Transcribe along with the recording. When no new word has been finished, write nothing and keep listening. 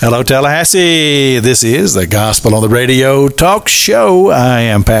Hello, Tallahassee. This is the Gospel on the Radio talk show. I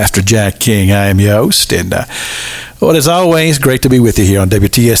am Pastor Jack King. I am your host. And, well, as always, great to be with you here on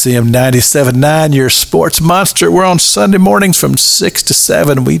WTSM 97.9, your sports monster. We're on Sunday mornings from 6 to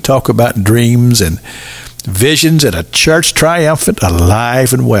 7. We talk about dreams and visions and a church triumphant,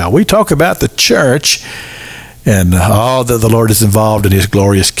 alive and well. We talk about the church and all that the Lord is involved in His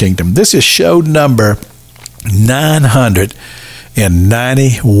glorious kingdom. This is show number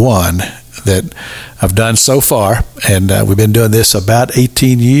 991 that I've done so far, and we've been doing this about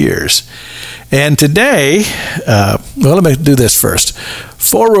 18 years. And today, let me do this first.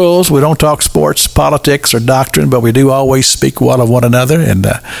 4 rules. We don't talk sports, politics, or doctrine, but we do always speak well of one another. And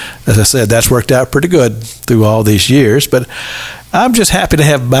as I said, that's worked out pretty good through all these years. But I'm just happy to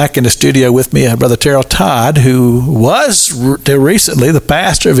have back in the studio with me Brother Terrell Todd, who was recently the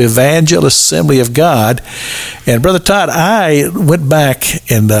pastor of Evangel Assembly of God. And Brother Todd, I went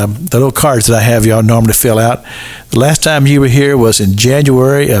back in the little cards that I have y'all normally fill out. The last time you were here was in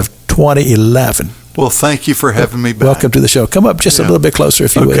January of 2011. Well, thank you for having me back. Welcome to the show. Come up just a little bit closer,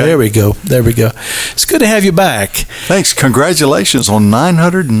 if you will. There we go. There we go. It's good to have you back. Thanks. Congratulations on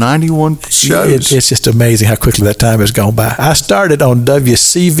 991 shows. It's just amazing how quickly that time has gone by. I started on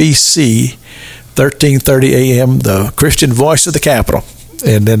WCVC 1330 AM, the Christian Voice of the Capital.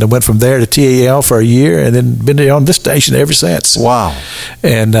 And then I went from there to TAL for a year, and then been on this station ever since. Wow.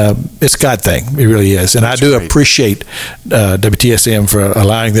 And it's a God thing. It really is. And I do appreciate WTSM for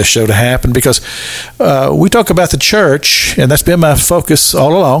allowing this show to happen, because we talk about the church, and that's been my focus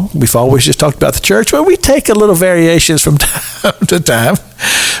all along. We've always just talked about the church, but we take a little variations from time to time.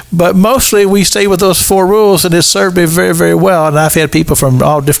 But mostly we stay with those 4 rules, and it's served me very, very well. And I've had people from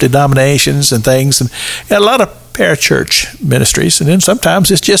all different denominations and things, and a lot of parachurch ministries, and then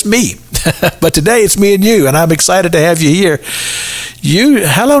sometimes it's just me. But today it's me and you, and I'm excited to have you here.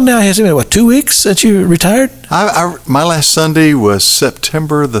 How long now has it been? 2 weeks since you retired? My last Sunday was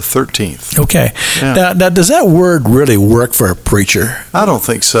September the 13th. Okay. Yeah. Now, does that word really work for a preacher? I don't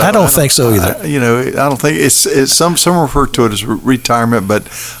think so. I don't think so either. I don't think it's some refer to it as retirement, but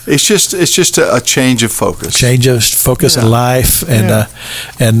it's just a change of focus. Change of focus in life,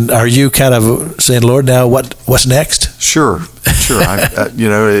 and are you kind of saying, Lord, now what's next? Sure.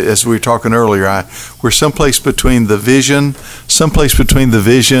 As we were talking earlier, we're someplace between the vision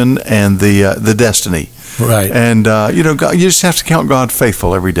and the destiny. Right. And, God, you just have to count God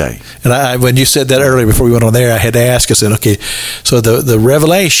faithful every day. And when you said that earlier before we went on there, I had to ask, I said, okay, so the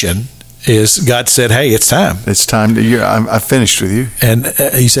revelation is God said, hey, it's time. It's time. I finished with you. And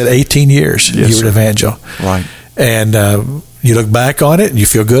you said 18 years you were at Evangel. Right. And you look back on it and you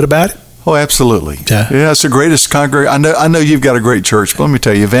feel good about it? Oh, absolutely. Yeah, it's the greatest congregation. I know you've got a great church, but let me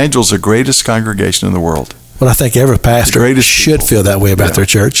tell you, Evangel's the greatest congregation in the world. Well, I think every pastor should feel that way about their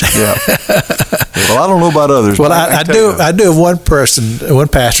church. Yeah. Well, I don't know about others. Well, I do have one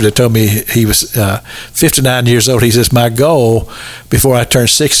pastor that told me he was 59 years old. He says, my goal before I turn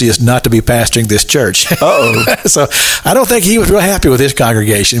 60 is not to be pastoring this church. Uh-oh. So I don't think he was real happy with his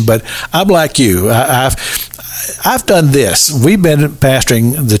congregation, but I'm like you. I've done this. We've been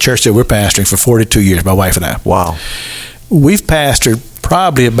pastoring the church that we're pastoring for 42 years, my wife and I. Wow. We've pastored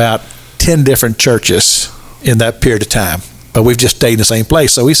probably about 10 different churches in that period of time, but we've just stayed in the same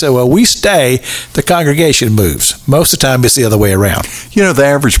place. So we said, well, we stay, the congregation moves. Most of the time it's the other way around. The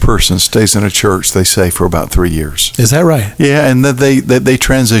average person stays in a church, they say, for about 3 years. Is that right? Yeah, and that they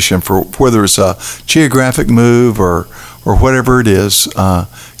transition for whether it's a geographic move or whatever it is.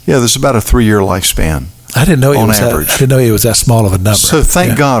 There's about a 3-year lifespan. I didn't know it was that small of a number. So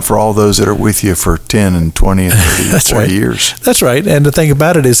thank God for all those that are with you for 10 and 20 and 30 and 40 years. That's right. And the thing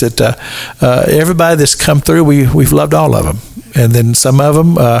about it is that everybody that's come through, we've loved all of them. And then some of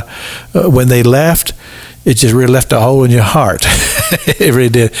them, when they left, it just really left a hole in your heart. It really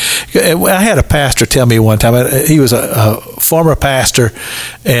did. I had a pastor tell me one time, he was a former pastor,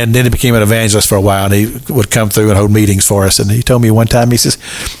 and then he became an evangelist for a while, and he would come through and hold meetings for us. And he told me one time, he says,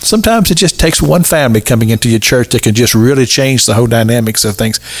 sometimes it just takes one family coming into your church that can just really change the whole dynamics of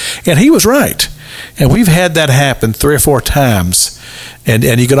things. And he was right. And we've had that happen 3 or 4 times. And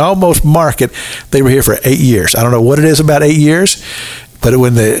you can almost mark it. They were here for 8 years. I don't know what it is about 8 years, but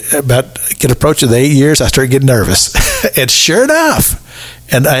when they get approaching the 8 years, I started getting nervous. And sure enough,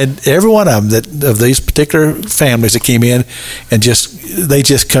 and every one of them of these particular families that came in, and they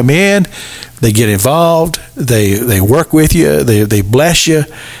just come in, they get involved, they work with you, they bless you,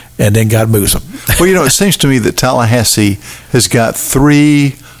 and then God moves them. Well, it seems to me that Tallahassee has got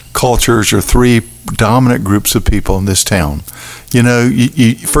 3 cultures or 3 dominant groups of people in this town. You know,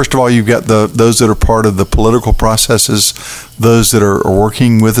 first of all, you've got those that are part of the political processes, those that are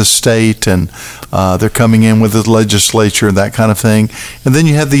working with the state, and they're coming in with the legislature and that kind of thing. And then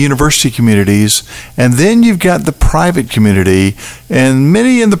you have the university communities, and then you've got the private community. And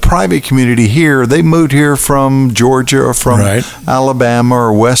many in the private community here, they moved here from Georgia or from Alabama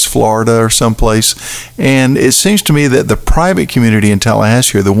or West Florida or someplace. And it seems to me that the private community in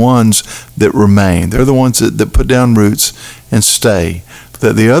Tallahassee are the ones that remain. They're the ones that put down roots and stay.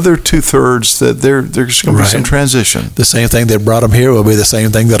 That the other 2/3, that there's going to be some transition. The same thing that brought them here will be the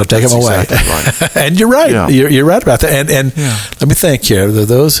same thing that'll take them away. Exactly right. And you're right. Yeah. You're right about that. And let me think here.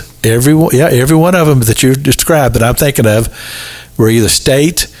 Every one of them that you described that I'm thinking of were either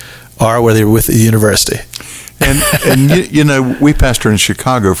state or were they with the university. And you know, we pastored in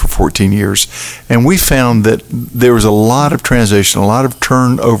Chicago for 14 years, and we found that there was a lot of transition, a lot of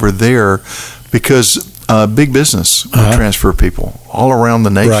turnover there, because big business would transfer people all around the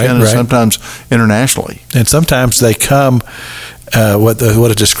nation and sometimes internationally. And sometimes they come what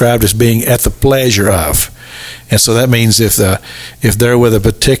is described as being at the pleasure of. And so that means if they're with a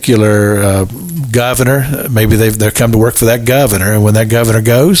particular governor, maybe they're come to work for that governor, and when that governor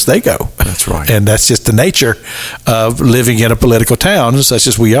goes, they go. That's right. And that's just the nature of living in a political town, such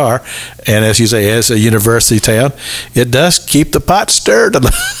as we are. And as you say, as a university town, it does keep the pot stirred a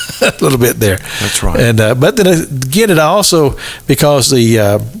little bit there. That's right. And but then again, it also, because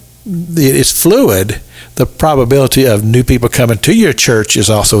it's fluid, the probability of new people coming to your church is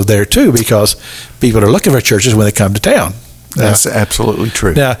also there too, because people are looking for churches when they come to town. That's absolutely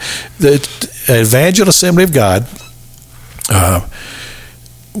true. Now, the Evangel Assembly of God,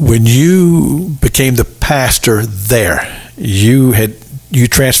 when you became the pastor there, you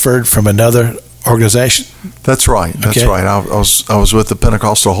transferred from another organization? That's right. That's right. I was with the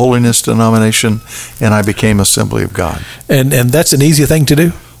Pentecostal Holiness denomination, and I became Assembly of God. And that's an easy thing to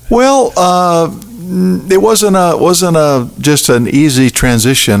do? Well, it wasn't just an easy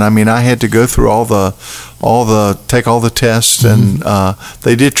transition. I mean, I had to go through take all the tests, and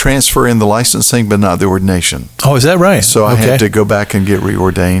they did transfer in the licensing, but not the ordination. Oh, is that right? So I had to go back and get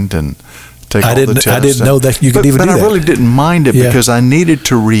reordained and take all the tests. I didn't know that you could even do that. But I really didn't mind it because I needed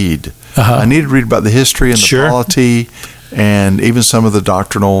to read. I needed to read about the history and the polity, and even some of the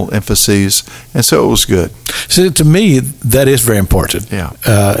doctrinal emphases, and so it was good. So to me, that is very important. Yeah.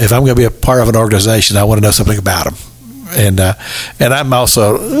 If I'm going to be a part of an organization, I want to know something about them, and I'm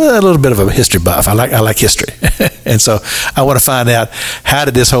also a little bit of a history buff. I like history, and so I want to find out how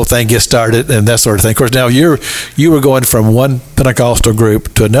did this whole thing get started and that sort of thing. Of course, now you were going from one Pentecostal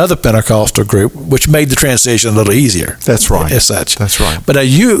group to another Pentecostal group, which made the transition a little easier. That's right. As such. That's right. But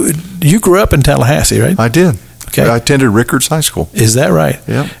you grew up in Tallahassee, right? I did. Okay. I attended Rickards High School. Is that right?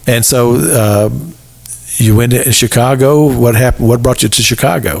 Yeah. And so you went to Chicago. What happened? What brought you to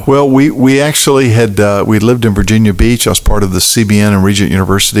Chicago? Well, we actually had we lived in Virginia Beach. I was part of the CBN and Regent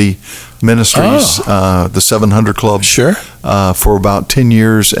University ministries, the 700 Club. Sure. For about 10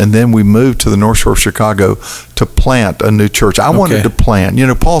 years, and then we moved to the North Shore of Chicago to plant a new church. I wanted to plant. You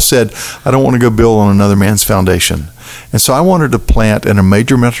know, Paul said, "I don't want to go build on another man's foundation." And so I wanted to plant in a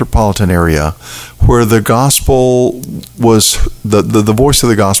major metropolitan area where the gospel was, the voice of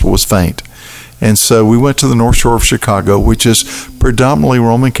the gospel was faint. And so we went to the North Shore of Chicago, which is predominantly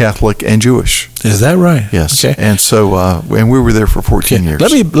Roman Catholic and Jewish. Is that right? Yes. Okay. And so, and we were there for 14 years.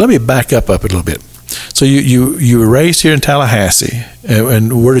 Let me back up a little bit. So you were raised here in Tallahassee,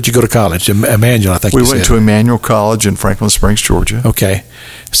 and where did you go to college? Emmanuel, I think we went to Emmanuel College in Franklin Springs, Georgia. Okay.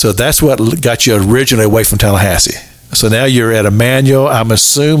 So that's what got you originally away from Tallahassee. So now you're at Emmanuel. I'm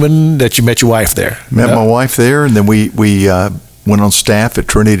assuming that you met your wife there. Met my wife there, and then we went on staff at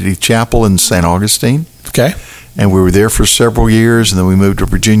Trinity Chapel in St. Augustine. Okay. And we were there for several years, and then we moved to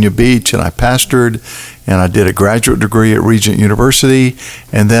Virginia Beach, and I pastored, and I did a graduate degree at Regent University,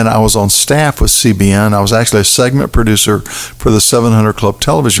 and then I was on staff with CBN. I was actually a segment producer for the 700 Club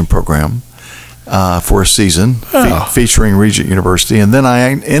television program for a season, featuring Regent University, and then I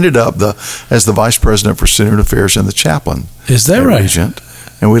ended up as the vice president for student affairs and the chaplain. Is that right? Regent.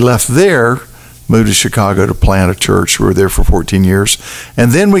 And we left there, moved to Chicago to plant a church. We were there for 14 years,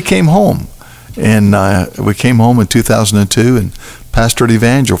 and then we came home. And we came home in 2002 and pastored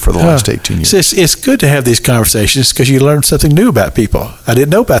Evangel for the last 18 years. It's good to have these conversations because you learn something new about people. I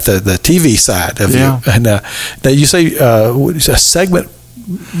didn't know about the TV side of you. And now you say a segment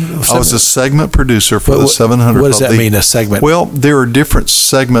I was a segment producer for the 700 What does Club. that mean, a segment? Well, there are different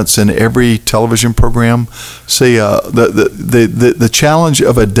segments in every television program. See, the challenge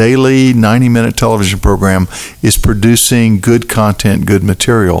of a daily 90-minute television program is producing good content, good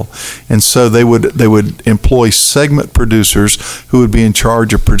material, and so they would employ segment producers who would be in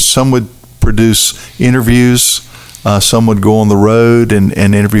charge of. Some would produce interviews. Some would go on the road and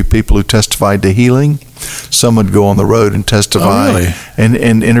interview people who testified to healing. Some would go on the road and testify and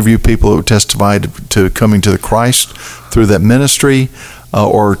interview people who testified to coming to the Christ through that ministry,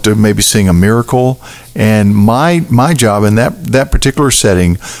 or to maybe seeing a miracle. And my job in that particular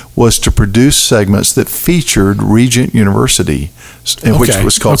setting was to produce segments that featured Regent University, which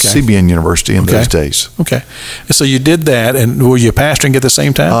was called CBN University in those days. Okay. So you did that, and were you pastoring at the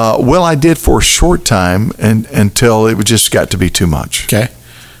same time? Well, I did for a short time, until it just got to be too much. Okay.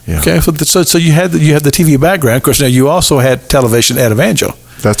 Yeah. Okay. So you had the TV background. Of course, now you also had television at Evangel.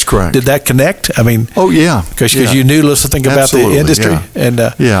 That's correct. Did that connect? I mean, oh yeah, because you knew something about the industry, and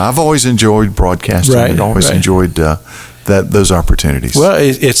I've always enjoyed broadcasting, and always enjoyed those opportunities. Well,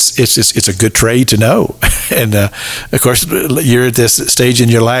 it's a good trade to know, and of course, you're at this stage in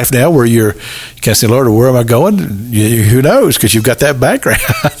your life now where you can't say, "Lord, where am I going?" Who knows? Because you've got that background,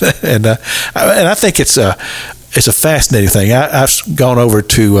 and I think it's a fascinating thing. I've gone over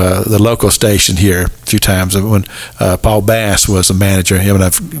to the local station here a few times when Paul Bass was the manager. Him and I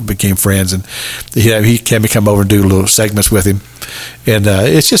became friends, and he had me come over and do little segments with him. And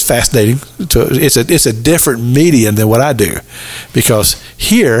it's just fascinating. It's a different medium than what I do, because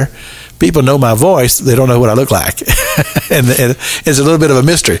here people know my voice, they don't know what I look like, and it's a little bit of a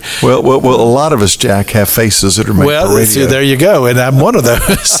mystery. Well, a lot of us, Jack, have faces that are made for radio. See, there you go, and I'm one of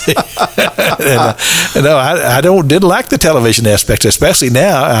those. No, I didn't like the television aspect, especially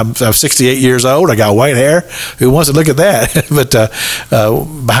now. I'm 68 years old. I got white hair. Who wants to look at that? But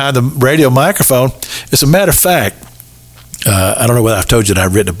behind the radio microphone, as a matter of fact, I don't know whether I've told you that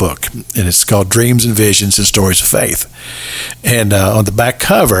I've written a book, and it's called Dreams and Visions and Stories of Faith. And on the back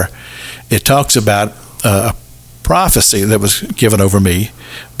cover, it talks about a prophecy that was given over me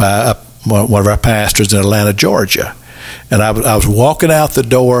by one of our pastors in Atlanta, Georgia. And I was walking out the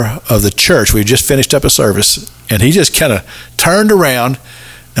door of the church. We just finished up a service, and he just kind of turned around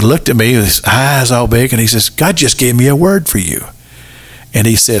and looked at me with his eyes all big, and he says, "God just gave me a word for you." And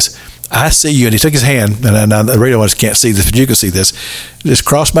he says, "I see you," and he took his hand, and the radio ones can't see this, but you can see this, just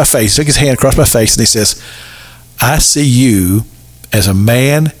crossed my face. He took his hand across my face, and he says, "I see you as a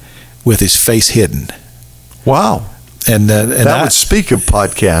man with his face hidden." Wow. And that would speak of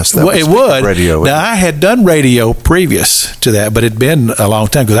podcasts. It would. Radio. Now, I had done radio previous to that, but it'd been a long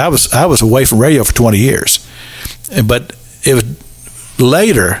time, because I was away from radio for 20 years. But it was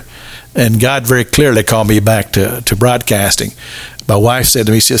later, and God very clearly called me back to broadcasting. My wife said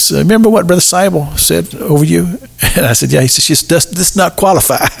to me, she says, "Remember what Brother Seibel said over you?" And I said, "Yeah." He said, "She says, does not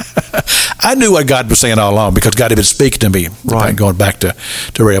qualify." I knew what God was saying all along, because God had been speaking to me, going back to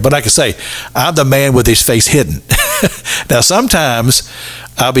radio. But like I say, I'm the man with his face hidden. Now, sometimes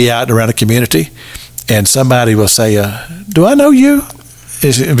I'll be out around the community, and somebody will say, "Do I know you?"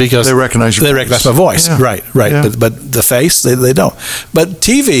 Because they recognize my voice. Yeah. Right. Yeah. But the face, they don't. But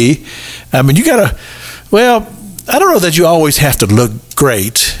TV, I mean, you gotta. Well, I don't know that you always have to look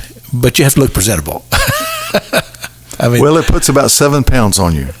great, but you have to look presentable. I mean, well, it puts about 7 pounds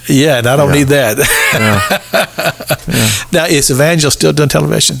on you. Yeah, and I don't need that. Yeah. Now, is Evangel still doing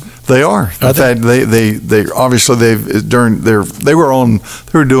television? They are. In fact, they obviously they were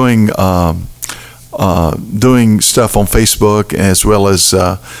doing stuff on Facebook as well as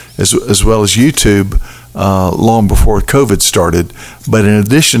YouTube long before COVID started. But in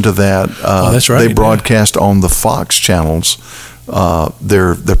addition to that, that's right, they broadcast on the Fox channels,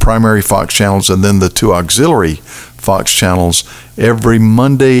 their primary Fox channels, and then the 2 auxiliary Fox channels every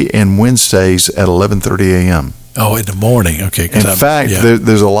Monday and Wednesdays at 11:30 a.m. Oh, in the morning. Okay. In fact,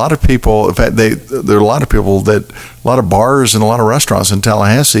 there's a lot of people. In fact, there are a lot of people a lot of bars and a lot of restaurants in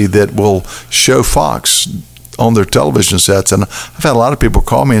Tallahassee that will show Fox on their television sets. And I've had a lot of people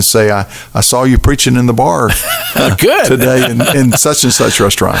call me and say, I saw you preaching in the bar Good. today in such and such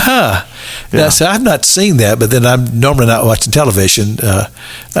restaurant. Huh. Yeah. Now, so I've not seen that, but then I'm normally not watching television.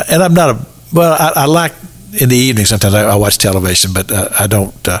 And I'm not I like, in the evening sometimes I watch television, but I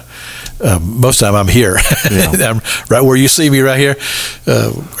don't. Most of the time I'm here. Yeah. I'm right where you see me right here.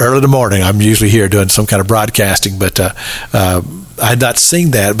 Early in the morning, I'm usually here doing some kind of broadcasting, but I had not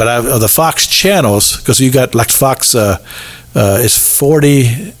seen that. But the Fox channels, because you got like Fox, it's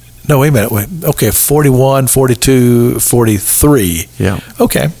 40 No, wait a minute. Okay, 41, 42, 43. Yeah.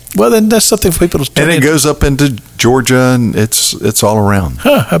 Okay. Well, then that's something for people to. And it goes up into Georgia, and it's all around.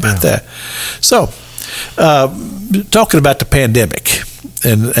 How about that? So, talking about the pandemic,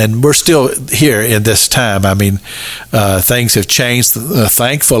 and we're still here in this time. I mean, things have changed.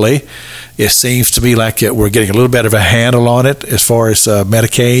 Thankfully, it seems to me like we're getting a little bit of a handle on it as far as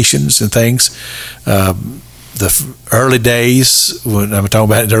medications and things. The early days, when I'm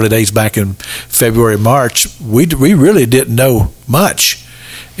talking about the early days back in February, March, we really didn't know much,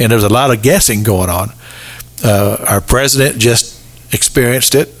 and there was a lot of guessing going on. Our president just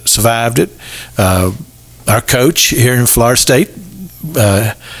experienced it, survived it. Our coach here in Florida State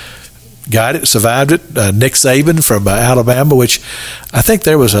got it, survived it. Nick Saban from Alabama, which I think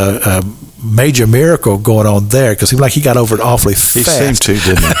there was a major miracle going on there, because it seemed like he got over it awfully fast. He seemed to,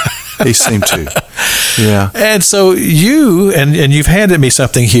 didn't he? He seemed to. Yeah. And so you, and you've handed me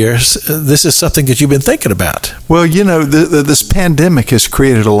something here. This is something that you've been thinking about. Well, this pandemic has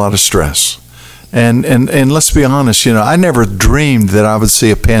created a lot of stress. And let's be honest, I never dreamed that I would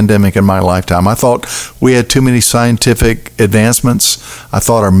see a pandemic in my lifetime. I thought we had too many scientific advancements. I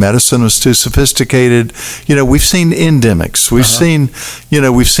thought our medicine was too sophisticated. We've seen endemics. We've seen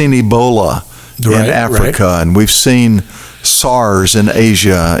Ebola in Africa, and we've seen SARS in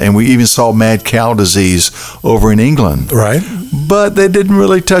Asia, and we even saw mad cow disease over in England. Right. But they didn't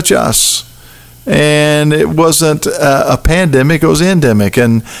really touch us. And it wasn't a pandemic; it was endemic,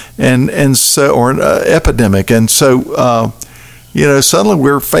 and so, or an epidemic. And so, suddenly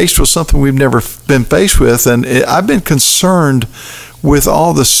we're faced with something we've never been faced with, and I've been concerned with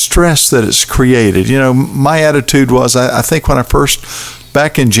all the stress that it's created. My attitude was, I think when I first,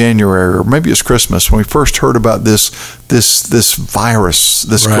 back in January, or maybe it's Christmas, when we first heard about this virus,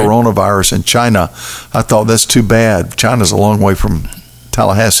 this coronavirus in China, I thought, that's too bad. China's a long way from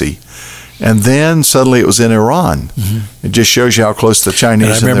Tallahassee. And then suddenly it was in Iran. Mm-hmm. It just shows you how close the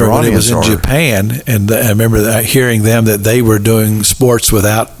Chinese and the Iranians are. I remember when it was in Japan, and I remember hearing them that they were doing sports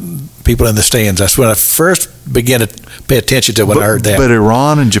without people in the stands. That's when I first began to pay attention to when I heard that. But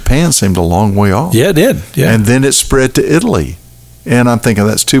Iran and Japan seemed a long way off. Yeah, it did. Yeah. And then it spread to Italy. And I'm thinking,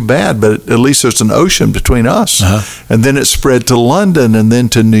 that's too bad, but at least there's an ocean between us. Uh-huh. And then it spread to London, and then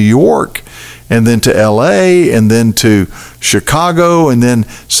to New York, and then to LA, and then to Chicago, and then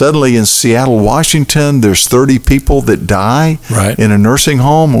suddenly in Seattle, Washington, there's 30 people that die in a nursing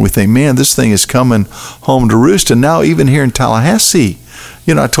home, and we think, man, this thing is coming home to roost. And now even here in Tallahassee,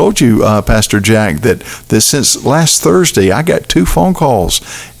 I told you, Pastor Jack, that since last Thursday, I got 2 phone calls,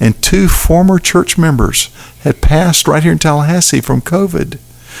 and 2 former church members had passed right here in Tallahassee from COVID.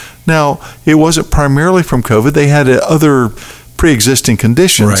 Now, it wasn't primarily from COVID. They had other pre-existing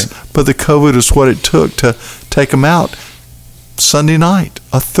conditions, but the COVID is what it took to take them out. Sunday night,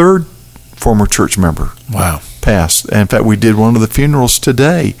 a 3rd former church member passed. In fact, we did one of the funerals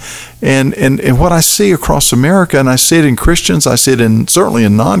today. And what I see across America, and I see it in Christians, I see it certainly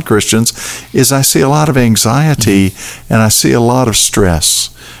in non-Christians, is I see a lot of anxiety, and I see a lot of stress.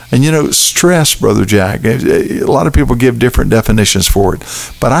 And stress, Brother Jack, a lot of people give different definitions for it,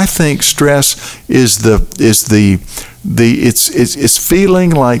 but I think stress is it's feeling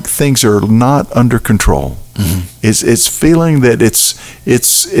like things are not under control. Mm-hmm. It's feeling that it's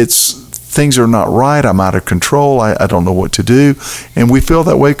things are not right. I'm out of control. I don't know what to do. And we feel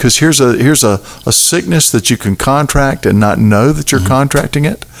that way because here's a sickness that you can contract and not know that you're contracting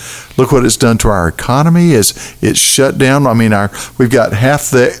it. Look what it's done to our economy. It's shut down. I mean, we've got half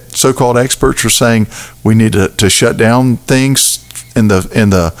the so-called experts are saying we need to shut down things in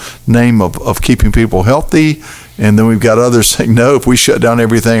the name of keeping people healthy. And then we've got others saying, no, if we shut down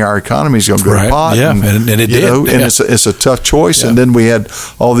everything, our economy is going to go to pot. Yeah, and it did. And it's a tough choice. Yeah. And then we had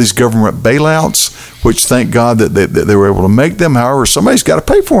all these government bailouts, which thank God that they were able to make them. However, somebody's got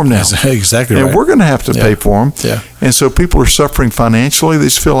to pay for them now. Exactly and we're going to have to pay for them. Yeah. And so people are suffering financially. They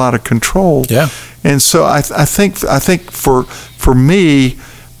just feel out of control. Yeah. And so I think for me,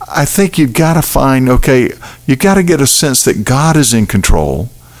 I think you've got to find, you've got to get a sense that God is in control.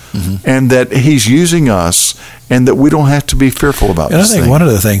 Mm-hmm. And that He's using us, and that we don't have to be fearful about this. And I think one of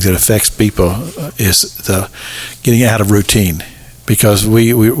the things that affects people is the getting out of routine, because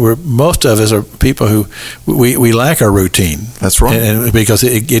we're most of us are people who we lack our routine. That's right. And because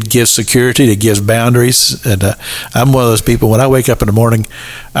it gives security, it gives boundaries, and I'm one of those people. When I wake up in the morning,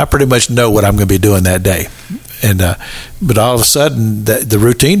 I pretty much know what I'm going to be doing that day, and but all of a sudden the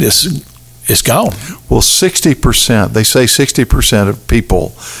routine is. It's gone. Well, 60%, they say 60% of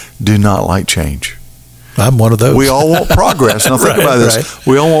people do not like change. I'm one of those. We all want progress. Now think about this. Right.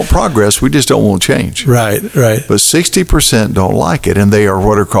 We all want progress. We just don't want change. Right. But 60% don't like it, and they are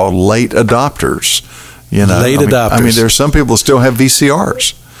what are called late adopters. Late adopters. I mean, there's some people still have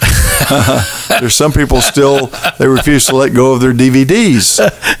VCRs. There's some people still, they refuse to let go of their DVDs.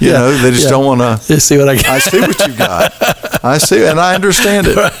 They just don't want to. You see what I got? I see what you got. I see, and I understand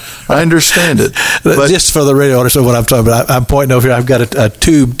it. But just for the radio audience, what I'm talking about, I'm pointing over here. I've got a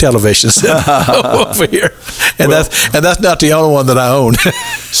tube television set over here, and that's not the only one that I own.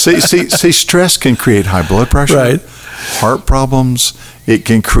 see, stress can create high blood pressure, right? Heart problems. It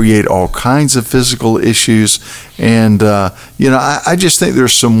can create all kinds of physical issues. And, I just think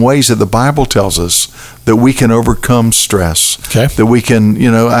there's some ways that the Bible tells us that we can overcome stress. Okay. That we can,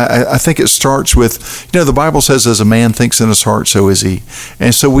 I think it starts with, the Bible says, as a man thinks in his heart, so is he.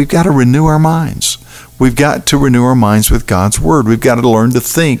 And so we've got to renew our minds. We've got to renew our minds with God's Word. We've got to learn to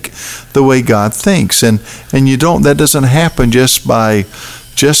think the way God thinks. And that doesn't happen just by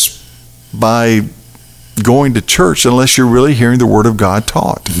going to church unless you're really hearing the Word of God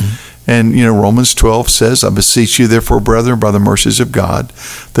taught. Mm-hmm. And, Romans 12 says, I beseech you, therefore, brethren, by the mercies of God,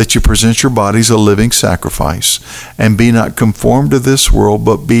 that you present your bodies a living sacrifice, and be not conformed to this world,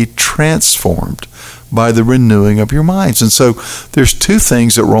 but be transformed by the renewing of your minds. And so there's two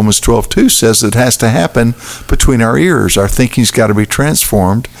things that Romans 12:2 says that has to happen between our ears. Our thinking's got to be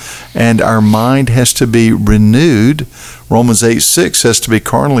transformed, and our mind has to be renewed. Romans 8:6 says to be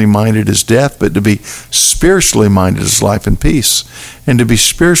carnally minded is death, but to be spiritually minded is life and peace. And to be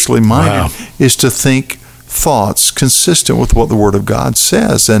spiritually minded is to think thoughts consistent with what the Word of God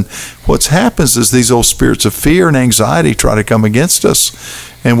says. And what happens is these old spirits of fear and anxiety try to come against us,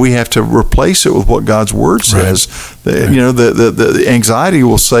 and we have to replace it with what God's Word says. Right. The anxiety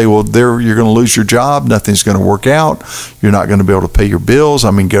will say, well, you're going to lose your job, nothing's going to work out, you're not going to be able to pay your bills.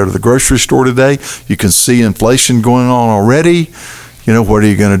 I mean, go to the grocery store today, you can see inflation going on already. What are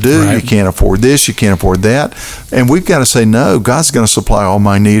you going to do? Right. You can't afford this, you can't afford that. And we've got to say, no, God's going to supply all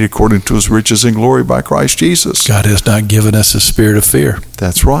my need according to his riches and glory by Christ Jesus. God has not given us a spirit of fear.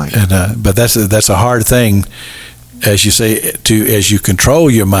 That's right. And but that's a hard thing, as you say, as you control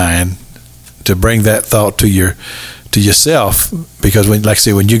your mind, to bring that thought to yourself. Because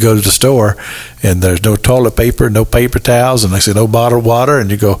when you go to the store and there's no toilet paper, no paper towels, and no bottled water, and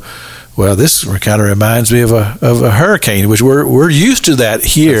you go, well, this kind of reminds me of a hurricane, which we're used to that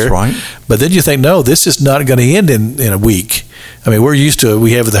here. That's right. But then you think, no, this is not going to end in a week. I mean, we're used to it.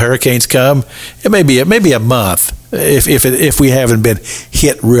 We have the hurricanes come. It may be a month if we haven't been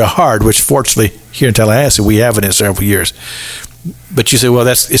hit real hard, which fortunately here in Tallahassee we haven't in several years. But you say, well,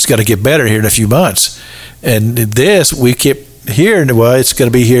 it's going to get better here in a few months. And this we kept hearing, well, it's going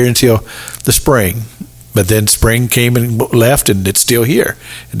to be here until the spring. But then spring came and left, and it's still here.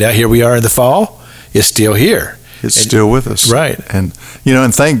 And now here we are in the fall. It's still here. It's still with us. Right. And,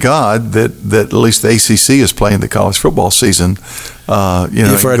 and thank God that at least the ACC is playing the college football season, for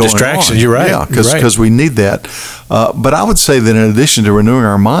a distraction. On. You're right. Yeah, because we need that. But I would say that in addition to renewing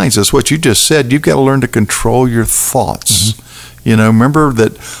our minds, as what you just said, you've got to learn to control your thoughts. Mm-hmm. Remember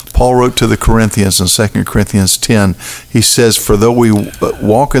that Paul wrote to the Corinthians in 2 Corinthians 10. He says, for though we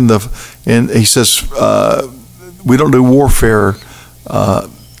walk we don't do warfare. For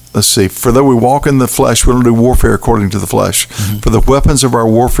though we walk in the flesh, we don't do warfare according to the flesh. Mm-hmm. For the weapons of our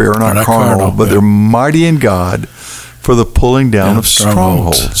warfare are not carnal, but they're mighty in God for the pulling down of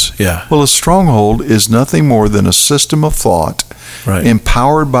strongholds. Yeah. Well, a stronghold is nothing more than a system of thought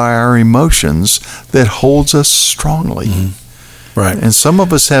empowered by our emotions that holds us strongly. Mm-hmm. Right. And some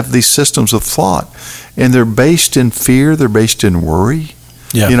of us have these systems of thought, and they're based in fear, they're based in worry.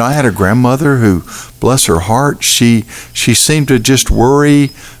 Yeah. I had a grandmother who, bless her heart, she seemed to just worry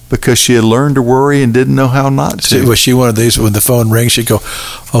because she had learned to worry and didn't know how not to. Was she one of these, when the phone rings, she'd go,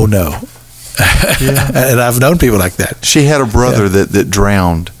 oh no. Yeah. And I've known people like that. She had a brother that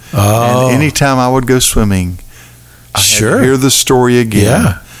drowned. Oh. And anytime I would go swimming, I had to hear the story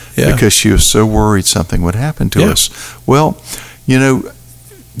again. Yeah. Because she was so worried something would happen to us. Well,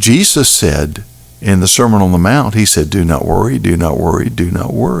 Jesus said in the Sermon on the Mount, he said, do not worry, do not worry, do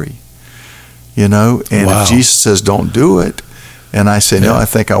not worry. And if Jesus says, don't do it, and I say, no, I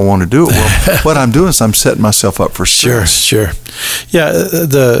think I want to do it, well, what I'm doing is I'm setting myself up for stress. Sure. Yeah,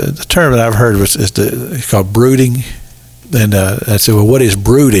 the term that I've heard it's called brooding. And I said, well, what is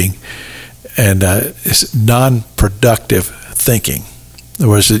brooding? And it's non-productive thinking. In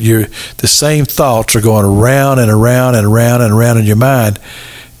other words, the same thoughts are going around and around and around and around in your mind,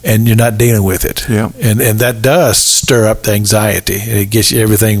 and you're not dealing with it. Yeah. And that does stir up the anxiety. It gets you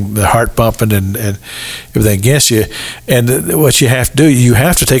everything, the heart pumping and everything against you. And what you have to do, you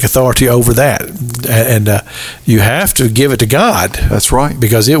have to take authority over that. And you have to give it to God. That's right.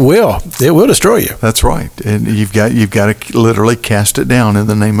 Because it will destroy you. That's right. And you've got to literally cast it down in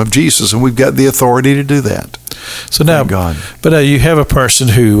the name of Jesus. And we've got the authority to do that. So now, God. But you have a person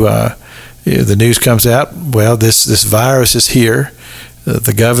who, the news comes out, well, this virus is here.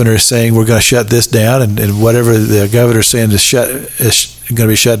 The governor is saying we're going to shut this down, and whatever the governor is saying is going to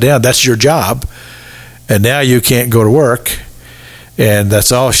be shut down. That's your job, and now you can't go to work, and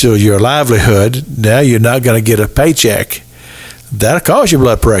that's also your livelihood. Now you're not going to get a paycheck. That'll cause your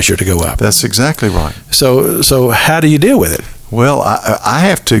blood pressure to go up. That's exactly right. So how do you deal with it? Well, I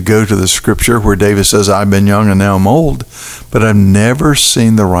have to go to the scripture where David says, "I've been young and now I'm old, but I've never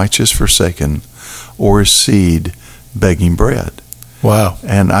seen the righteous forsaken, or his seed begging bread." Wow.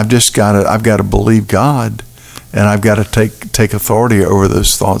 And I've got to believe God, and I've got to take authority over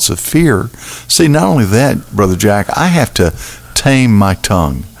those thoughts of fear. See, not only that, Brother Jack, I have to tame my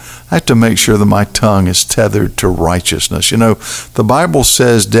tongue. I have to make sure that my tongue is tethered to righteousness. You know, the Bible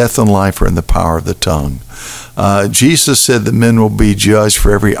says death and life are in the power of the tongue. Jesus said that men will be judged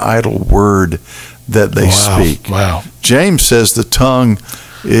for every idle word that they speak. Wow. James says the tongue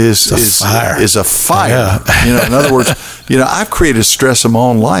is a fire. Yeah. You know, in other words, I've created stress in my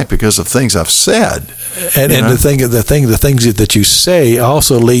own life because of things I've said. And the things that you say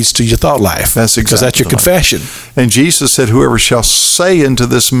also leads to your thought life. That's exactly because that's your confession. And Jesus said, "Whoever shall say unto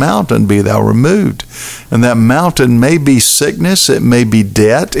this mountain, be thou removed." And that mountain may be sickness, it may be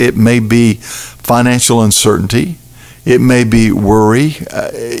debt, it may be financial uncertainty, it may be worry,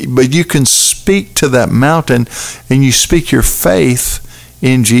 but you can speak to that mountain, and you speak your faith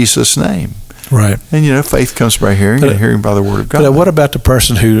in Jesus' name. Right. And faith comes by hearing, and hearing by the word of God. But what about the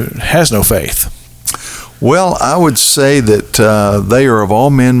person who has no faith? Well, I would say that they are of all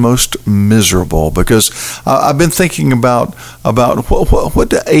men most miserable, because I've been thinking about what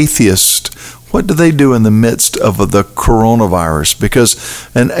do atheists, what do they do in the midst of the coronavirus? Because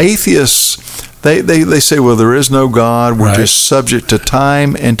an atheist, they say, well, there is no God, we're just subject to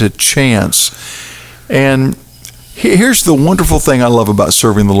time and to chance. And here's the wonderful thing I love about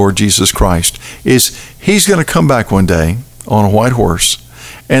serving the Lord Jesus Christ, is he's going to come back one day on a white horse.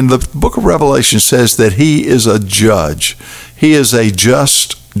 And the book of Revelation says that he is a judge. He is a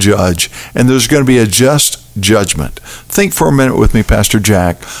just judge. And there's going to be a just judgment. Think for a minute with me, Pastor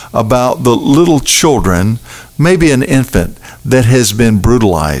Jack, about the little children, maybe an infant that has been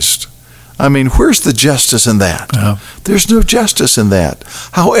brutalized. I mean, where's the justice in that? There's no justice in that.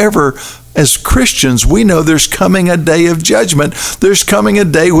 However, as Christians, we know there's coming a day of judgment. There's coming a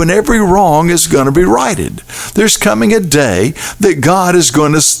day when every wrong is going to be righted. There's coming a day that God is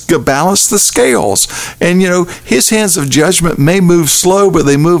going to balance the scales. And, his hands of judgment may move slow, but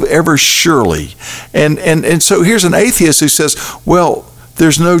they move ever surely. And so here's an atheist who says, well,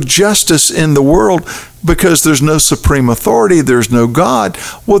 there's no justice in the world because there's no supreme authority, there's no God.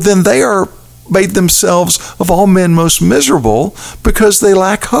 Well, then they are made themselves of all men most miserable because they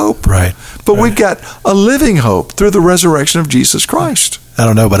lack hope. Right. But we've got a living hope through the resurrection of Jesus Christ. I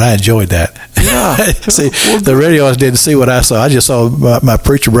don't know, but I enjoyed that. Yeah. See, the radio didn't see what I saw. I just saw my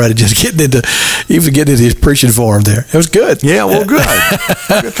preacher brother just getting into his preaching form there. It was good. Yeah, well, good.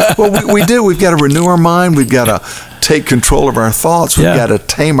 Well, we do. We've got to renew our mind. We've got to take control of our thoughts. We've got to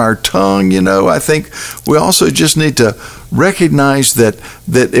tame our tongue. I think we also just need to recognize that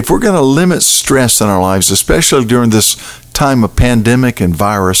if we're going to limit stress in our lives, especially during this time of pandemic and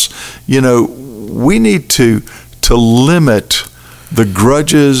virus, we need to limit the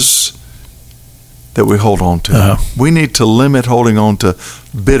grudges that we hold on to. We need to limit holding on to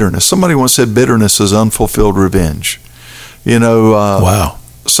bitterness. Somebody once said bitterness is unfulfilled revenge. Wow.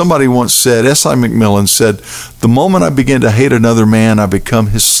 Somebody once said, S.I. McMillan said, "The moment I begin to hate another man, I become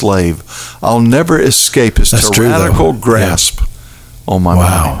his slave. I'll never escape his tyrannical grasp on my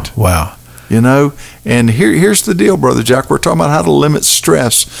mind." Wow. And here's the deal, Brother Jack. We're talking about how to limit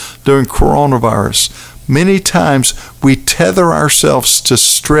stress during coronavirus. Many times we tether ourselves to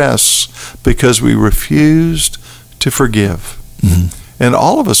stress because we refused to forgive. Mm-hmm. And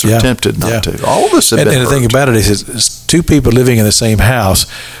all of us are tempted not to. All of us have been hurt. And the thing about it is it's two people living in the same house,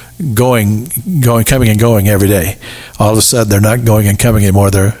 coming and going every day. All of a sudden, they're not going and coming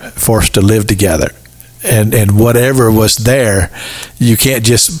anymore. They're forced to live together. And whatever was there, you can't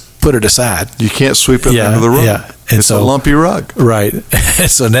just put it aside. You can't sweep it under the rug. Yeah. It's a lumpy rug. Right.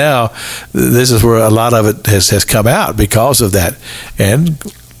 So now, this is where a lot of it has come out because of that. And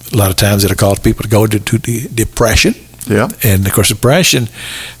a lot of times it'll cause people to go into depression. Yeah. And of course, depression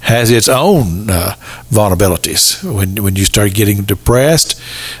has its own vulnerabilities. When you start getting depressed,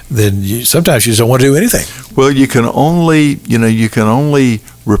 then sometimes you just don't want to do anything. Well, you can only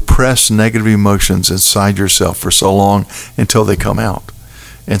repress negative emotions inside yourself for so long until they come out.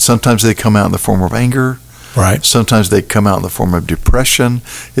 And sometimes they come out in the form of anger. Right. Sometimes they come out in the form of depression.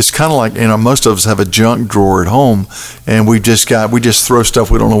 It's kind of like, most of us have a junk drawer at home, and we just throw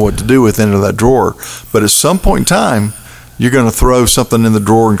stuff we don't know what to do with into that drawer. But at some point in time, you're going to throw something in the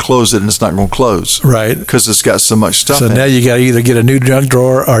drawer and close it, and it's not going to close. Right. Because it's got so much stuff in it. So now you got to either get a new junk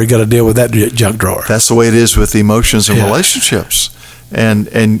drawer or you got to deal with that junk drawer. That's the way it is with emotions and relationships. And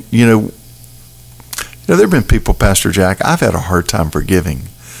there have been people, Pastor Jack, I've had a hard time forgiving.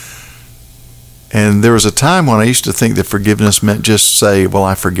 And there was a time when I used to think that forgiveness meant just say, well,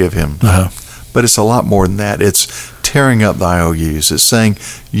 I forgive him. Uh-huh. But it's a lot more than that. It's tearing up the IOUs. It's saying,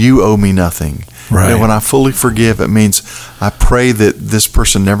 you owe me nothing. Right. And when I fully forgive, it means I pray that this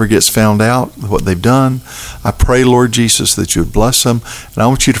person never gets found out, what they've done. I pray, Lord Jesus, that you would bless them. And I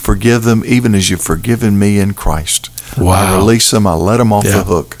want you to forgive them even as you've forgiven me in Christ. Wow. I release them. I let them off the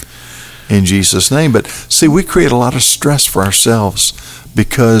hook in Jesus' name. But see, we create a lot of stress for ourselves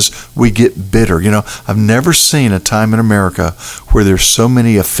because we get bitter. I've never seen a time in America where there's so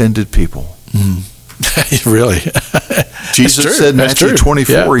many offended people. Really? Jesus said in Matthew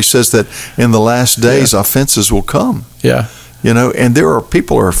 24, he says that in the last days, offenses will come. Yeah. And there are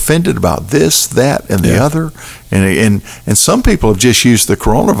people who are offended about this, that, and the other. And some people have just used the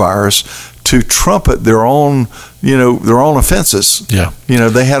coronavirus to trumpet their own offenses. Yeah.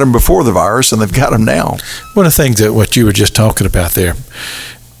 They had them before the virus, and they've got them now. One of the things that what you were just talking about there,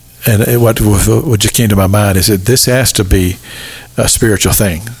 and what just came to my mind is that this has to be a spiritual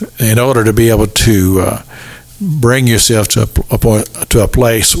thing in order to be able to bring yourself to a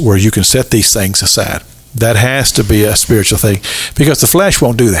place where you can set these things aside. That has to be a spiritual thing, because the flesh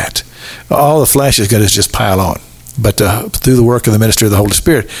won't do that. All the flesh is going to just pile on. But through the work of the ministry of the Holy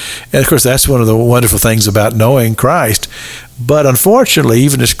Spirit. And of course, that's one of the wonderful things about knowing Christ. But unfortunately,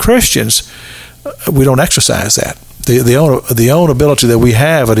 even as Christians, we don't exercise that. The own ability that we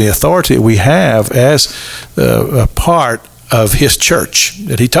have and the authority that we have as a part of His church.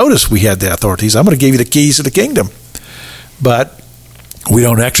 That He told us we had the authorities. I'm going to give you the keys to the kingdom. But we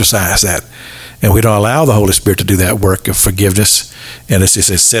don't exercise that. And we don't allow the Holy Spirit to do that work of forgiveness. And it's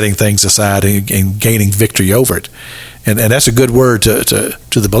just setting things aside and gaining victory over it. And that's a good word to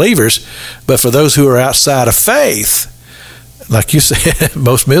the believers. But for those who are outside of faith, like you said,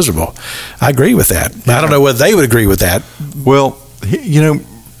 most miserable. I agree with that. Yeah. I don't know whether they would agree with that. Well,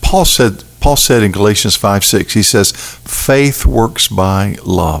 Paul said in Galatians 5:6, he says, faith works by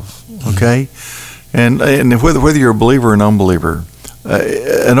love. Okay? Mm-hmm. And whether you're a believer or an unbeliever,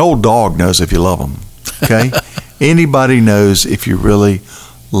 an old dog knows if you love them. Okay? Anybody knows if you really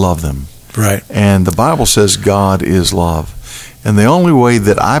love them. Right. And the Bible says God is love. And the only way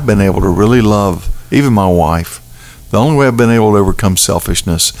that I've been able to really love even my wife, the only way I've been able to overcome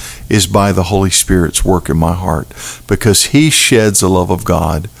selfishness is by the Holy Spirit's work in my heart, because He sheds the love of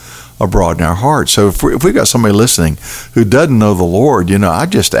God abroad in our hearts. So if we've got somebody listening who doesn't know the Lord, I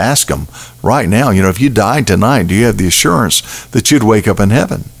just ask them right now, if you died tonight, do you have the assurance that you'd wake up in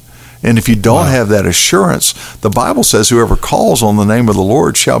heaven? And if you don't have that assurance, the Bible says whoever calls on the name of the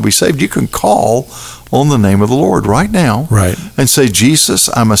Lord shall be saved. You can call on the name of the Lord right now, right, and say, Jesus,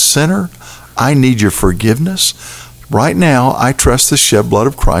 I'm a sinner. I need your forgiveness. Right now, I trust the shed blood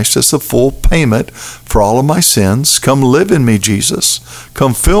of Christ as the full payment for all of my sins. Come live in me, Jesus.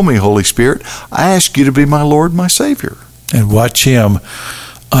 Come fill me, Holy Spirit. I ask you to be my Lord, my Savior. And watch Him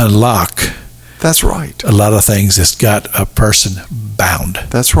unlock. That's right. A lot of things that's got a person bound.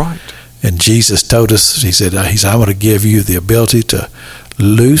 That's right. And Jesus told us, He said, I'm going to give you the ability to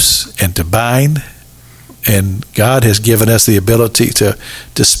loose and to bind. And God has given us the ability to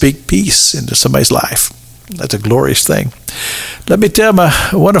speak peace into somebody's life. That's a glorious thing. Let me tell my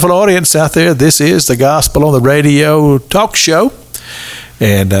wonderful audience out there, this is the Gospel on the Radio talk show.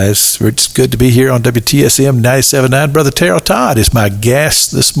 And it's good to be here on WTSM 97.9. Brother Terrell Todd is my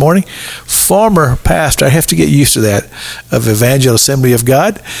guest this morning. Former pastor, I have to get used to that, of Evangel Assembly of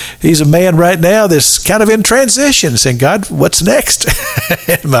God. He's a man right now that's kind of in transition, saying, God, what's next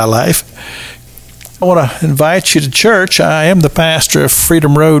in my life? I want to invite you to church. I am the pastor of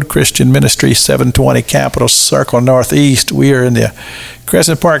Freedom Road Christian Ministry, 720 Capitol Circle Northeast. We are in the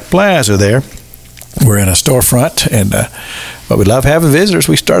Crescent Park Plaza there. We're in a storefront, but we love having visitors.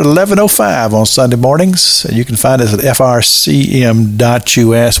 We start at 11:05 on Sunday mornings. You can find us at frcm.us.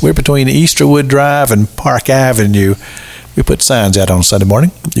 We're between Easterwood Drive and Park Avenue We put signs out on Sunday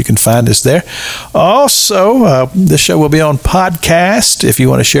morning. You can find us there. Also, this show will be on podcast if you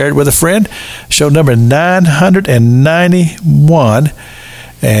want to share it with a friend. Show number 991.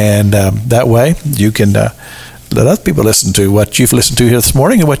 And that way you can let other people listen to what you've listened to here this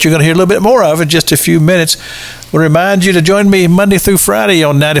morning and what you're going to hear a little bit more of in just a few minutes. We'll remind you to join me Monday through Friday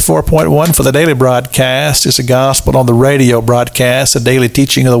on 94.1 for the daily broadcast. It's a gospel on the radio broadcast, a daily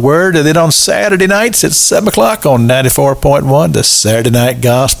teaching of the Word. And then on Saturday nights at 7 o'clock on 94.1, the Saturday Night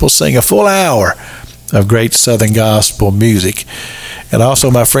Gospel, sing a full hour of great Southern gospel music. And also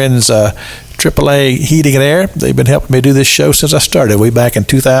my friends, AAA Heating and Air, they've been helping me do this show since I started way back in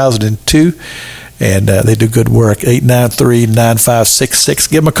 2002. And they do good work. 893-9566.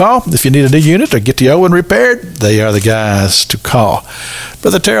 Give them a call if you need a new unit or get the old one repaired. They are the guys to call.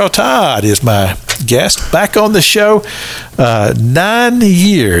 Brother Terrell Todd is my guest. Back on the show, 9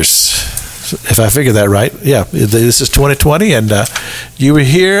 years, if I figured that right. Yeah, this is 2020, and you were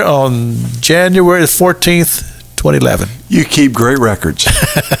here on January 14th, 2011. You keep great records.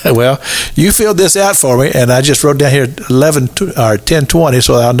 Well, you filled this out for me, and I just wrote down here 10:20,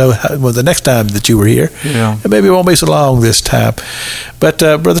 so I'll know the next time that you were here. Yeah. And maybe it won't be so long this time. But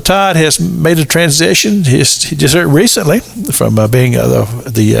Brother Todd has made a transition. He just recently from being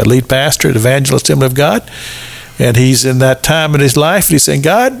the lead pastor at Evangelist Assembly of God, and he's in that time in his life, and he's saying,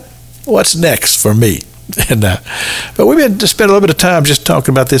 God, what's next for me? And but we've been to spend a little bit of time just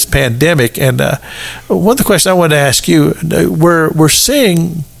talking about this pandemic. And one of the questions I wanted to ask you: we're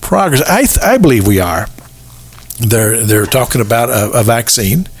seeing progress. I believe we are. They're talking about a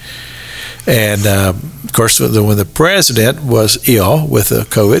vaccine, and of course, when the president was ill with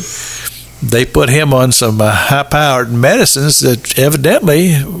COVID, they put him on some high-powered medicines that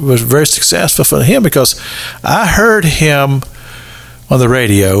evidently was very successful for him, because I heard him on the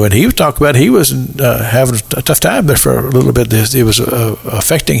radio, and he was talking about he was having a tough time there for a little bit. It was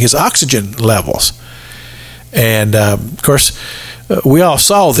affecting his oxygen levels. And, of course, we all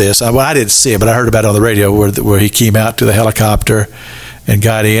saw this. Well, I didn't see it, but I heard about it on the radio where he came out to the helicopter and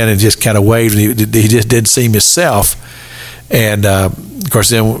got in and just kind of waved. And he just didn't seem himself. And, of course,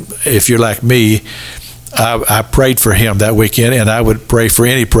 then if you're like me, I prayed for him that weekend, and I would pray for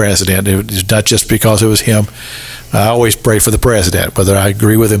any president. It was not just because it was him. I always pray for the president, whether I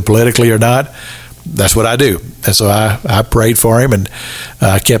agree with him politically or not. That's what I do. And so I prayed for him, and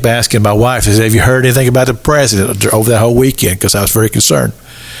I kept asking my wife, I said, have you heard anything about the president over that whole weekend? Because I was very concerned.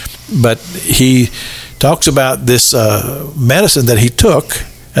 But he talks about this medicine that he took.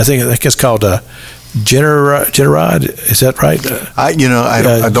 I think it's called Generod. Is that right? I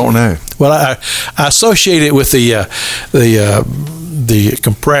don't know. Well, I associate it with the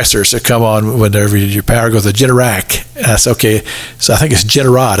compressors that come on whenever your power goes, the Generac. That's okay. So I think it's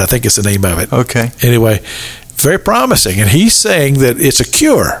Generod. I think it's the name of it. Okay. Anyway, very promising. And he's saying that it's a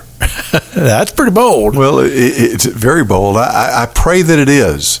cure. That's pretty bold. Well, it's very bold. I pray that it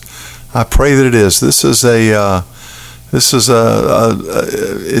is. I pray that it is.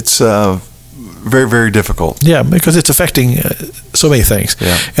 It's very, very difficult. Yeah, because it's affecting so many things.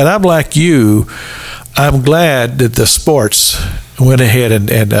 Yeah. And I'm like you. I'm glad that the sports went ahead and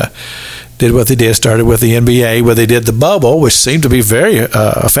did what they did, started with the NBA, where they did the bubble, which seemed to be very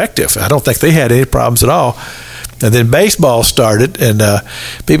effective. I don't think they had any problems at all. And then baseball started, and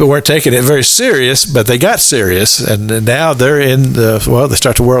people weren't taking it very serious, but they got serious. And now they're in they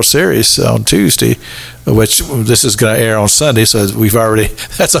start the World Series on Tuesday, which this is going to air on Sunday, so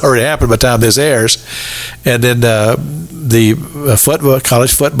that's already happened by the time this airs. And then the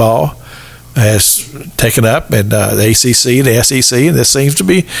college football has taken up, and the ACC and the SEC, and there's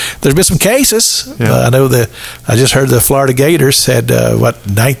been some cases. Yeah. I know that I just heard the Florida Gators had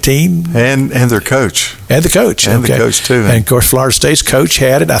 19, and their coach, and the coach, and the coach too, and of course Florida State's coach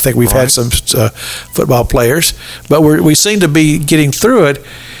had it. I think we've had some football players, but we seem to be getting through it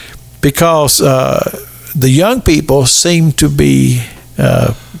because the young people seem to be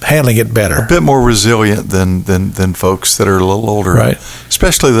handling it better, a bit more resilient than folks that are a little older, right?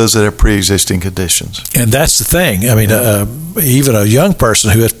 Especially those that have pre-existing conditions. And that's the thing. I mean, even a young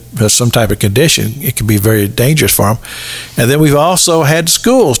person who has some type of condition, it can be very dangerous for them. And then we've also had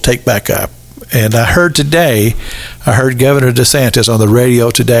schools take back up. And I heard Governor DeSantis on the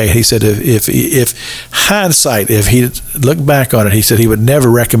radio today. He said if hindsight, if he looked back on it, he said he would never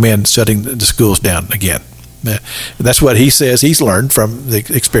recommend shutting the schools down again. That's what he says he's learned from the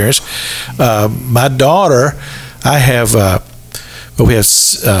experience. My daughter, we have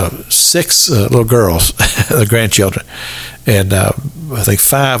 6 little girls, the grandchildren, and I think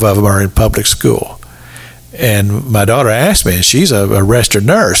 5 of them are in public school. And my daughter asked me, and she's a registered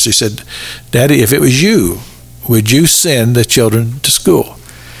nurse. She said, "Daddy, if it was you, would you send the children to school?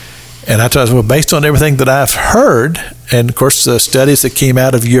 And I told them, well, based on everything that I've heard, and of course the studies that came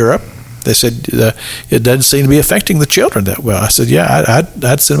out of Europe, they said it doesn't seem to be affecting the children that well. I said, yeah,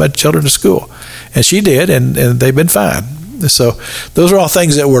 I'd send my children to school. And she did, and they've been fine. So those are all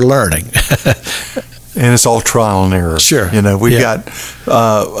things that we're learning. And it's all trial and error. Sure. We've got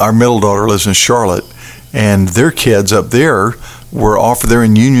our middle daughter lives in Charlotte, and their kids up there were offered, they're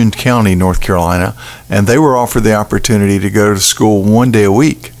in Union County, North Carolina, and they were offered the opportunity to go to school 1 day a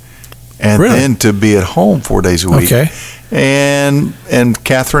week and then to be at home 4 days a week. Okay. And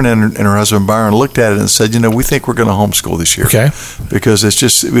Catherine and her husband Byron looked at it and said, we think we're going to homeschool this year. Okay. Because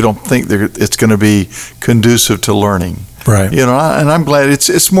we don't think it's going to be conducive to learning. Right. And I'm glad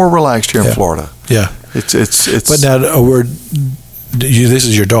it's more relaxed here in Florida. Yeah. It's. But now this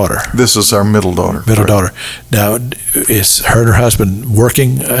is your daughter. This is our middle daughter. Daughter. Now, is her and her husband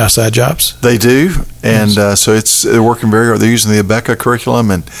working outside jobs? They do, and so they're working very hard. They're using the Abeka curriculum,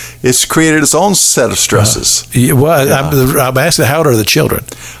 and it's created its own set of stresses. I'm asking, how old are the children?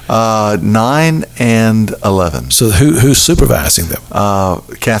 9 and 11. So who's supervising them?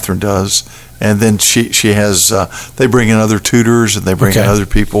 Catherine does. And then she has, they bring in other tutors and they bring in other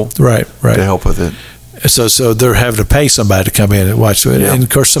people right. to help with it. So they're having to pay somebody to come in and watch it. Yeah. And of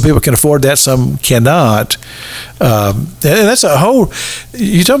course, some people can afford that, some cannot. And that's a whole,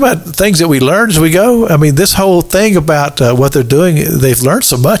 you talk about things that we learn as we go. I mean, this whole thing about what they're doing, they've learned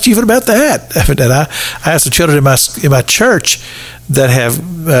so much even about that. And I asked the children in my church that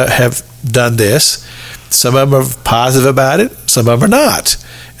have done this. Some of them are positive about it, some of them are not.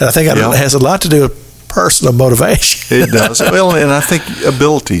 And I think it has a lot to do with personal motivation. It does. Well, and I think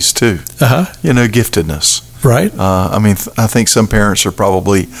abilities too. Giftedness. Right. I think some parents are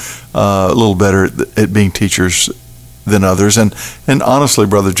probably a little better at being teachers than others. And honestly,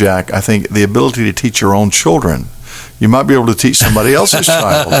 Brother Jack, I think the ability to teach your own children, you might be able to teach somebody else's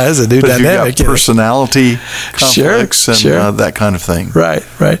child. That's a new dynamic. You've got personality conflicts and that kind of thing. Right.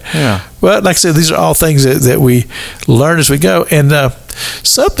 Yeah. Well, like I said, these are all things that we learn as we go. And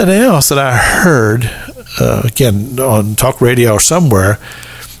something else that I heard, again, on talk radio or somewhere,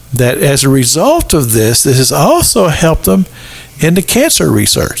 that as a result of this has also helped them in the cancer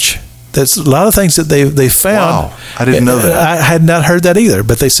research. That's a lot of things that they found. Wow, I didn't know that. I had not heard that either.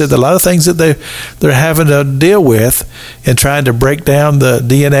 But they said a lot of things that they're having to deal with in trying to break down the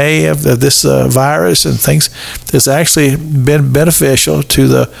DNA of this virus and things has actually been beneficial to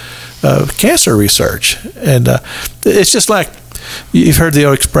the cancer research. And it's just like you've heard the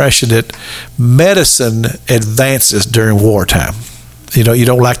old expression that medicine advances during wartime. You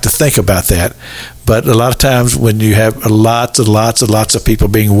don't like to think about that, but a lot of times when you have lots and lots of people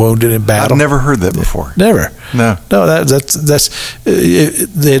being wounded in battle. I've never heard that before. Never. No. That's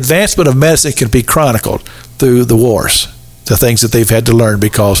the advancement of medicine can be chronicled through the wars, the things that they've had to learn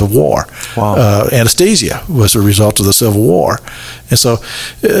because of war. Wow. Anesthesia was a result of the Civil War, and so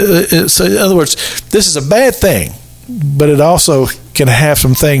in other words, this is a bad thing, but it also can have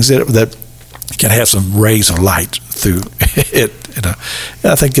some things that can have some rays of light through it. And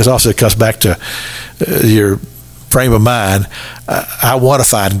I think it also comes back to your frame of mind. I want to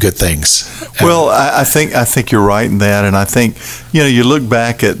find good things. Well, I think you're right in that, and I think you look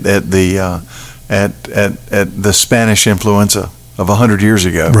back at the Spanish influenza of 100 years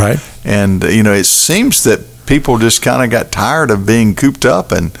ago, right? And it seems that people just kind of got tired of being cooped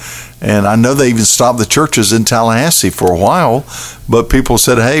up, and I know they even stopped the churches in Tallahassee for a while, but people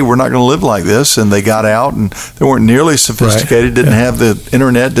said, hey, we're not going to live like this, and they got out, and they weren't nearly sophisticated, didn't have the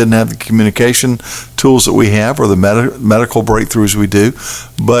internet, didn't have the communication tools that we have or the medical breakthroughs we do,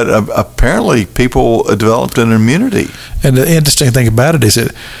 but apparently people developed an immunity. And the interesting thing about it is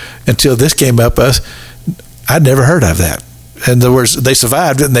that until this came up, I'd never heard of that. In other words, they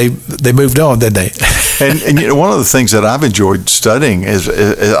survived and they moved on, didn't they? and one of the things that I've enjoyed studying is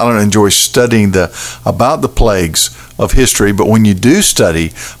I don't enjoy studying about the plagues of history, but when you do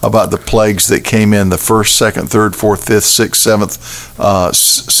study about the plagues that came in the 1st, 2nd, 3rd, 4th, 5th, 6th, 7th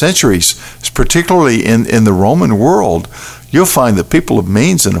centuries, particularly in the Roman world, you'll find that people of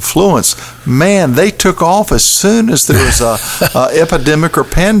means and affluence, man, they took off as soon as there was a epidemic or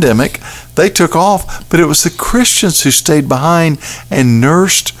pandemic. They took off, but it was the Christians who stayed behind and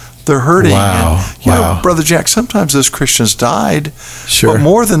nursed They're hurting. Wow. And, you know, Brother Jack, sometimes those Christians died. Sure. But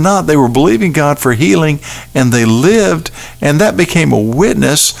more than not, they were believing God for healing, and they lived, and that became a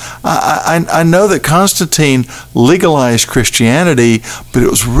witness. I know that Constantine legalized Christianity, but it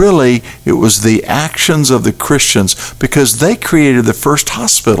was the actions of the Christians, because they created the first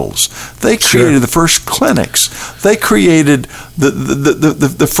hospitals. They created the first clinics. They created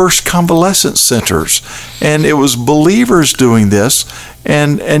the first convalescent centers. And it was believers doing this.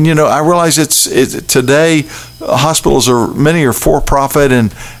 And you know, I realize it's today hospitals many are for profit,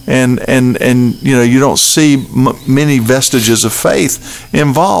 and you know, you don't see many vestiges of faith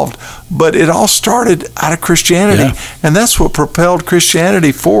involved, but it all started out of Christianity, and that's what propelled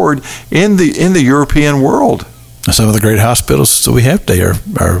Christianity forward in the European world. Some of the great hospitals that we have today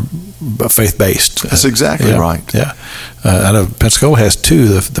are faith-based. That's exactly right. Yeah. I know Pensacola has two,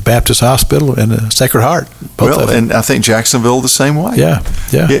 the Baptist Hospital and the Sacred Heart. And I think Jacksonville the same way. Yeah.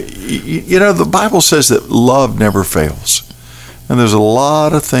 You know, the Bible says that love never fails. And there's a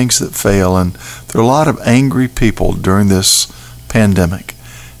lot of things that fail, and there are a lot of angry people during this pandemic.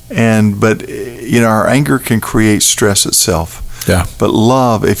 But you know, our anger can create stress itself. Yeah. But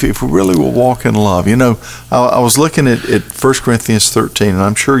love, if we really will walk in love, you know, I was looking at 1 Corinthians 13, and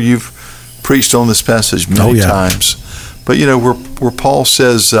I'm sure you've preached on this passage many times. But you know, where Paul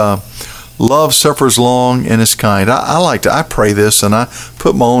says, love suffers long and is kind. I pray this, and I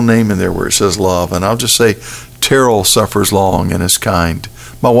put my own name in there where it says love, and I'll just say, Terrell suffers long and is kind.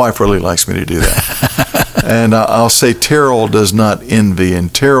 My wife really likes me to do that. And I'll say, Terrell does not envy,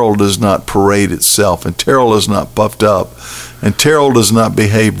 and Terrell does not parade itself, and Terrell is not puffed up, and Terrell does not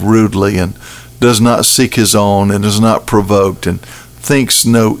behave rudely, and does not seek his own, and is not provoked, and thinks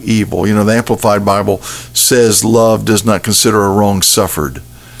no evil. You know, the Amplified Bible says love does not consider a wrong suffered.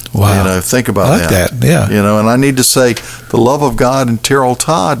 Wow. You know, think about that. Yeah. You know, and I need to say, the love of God in Terrell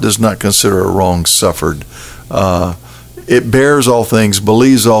Todd does not consider a wrong suffered. It bears all things,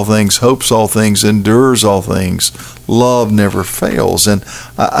 believes all things, hopes all things, endures all things. Love never fails. And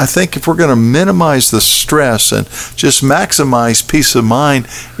I think if we're going to minimize the stress and just maximize peace of mind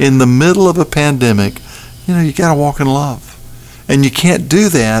in the middle of a pandemic, you know, you got to walk in love. And you can't do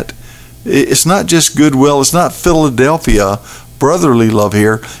that. It's not just goodwill. It's not Philadelphia brotherly love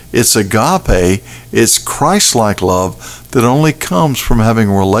here. It's agape. It's Christ-like love that only comes from having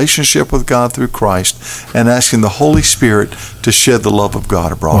a relationship with God through Christ and asking the Holy Spirit to shed the love of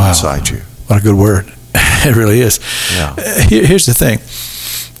God abroad inside you. What a good word. It really is. Yeah. Here's the thing.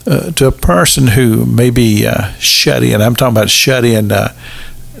 To a person who may be shut in, I'm talking about shut in,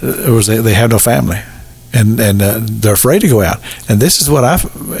 they have no family. And they're afraid to go out. And this is what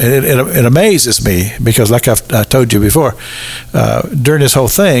it amazes me, because like I told you before, during this whole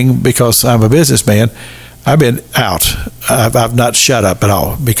thing, because I'm a businessman, I've been out. I've not shut up at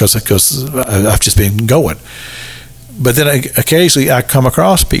all because I've just been going. But then occasionally I come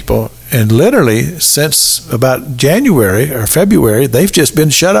across people, and literally since about January or February, they've just been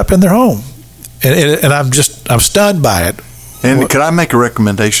shut up in their home. And I'm stunned by it. And can I make a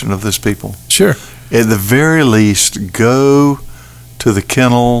recommendation of these people? Sure. At the very least, go to the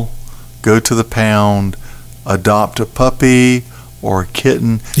kennel, go to the pound, adopt a puppy or a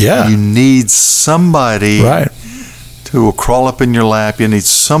kitten. Yeah. You need somebody who will crawl up in your lap. You need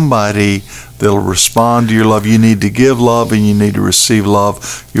somebody that will respond to your love. You need to give love, and you need to receive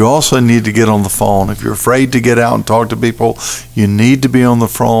love. You also need to get on the phone. If you're afraid to get out and talk to people, you need to be on the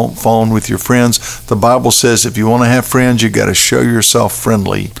phone with your friends. The Bible says if you want to have friends, you've got to show yourself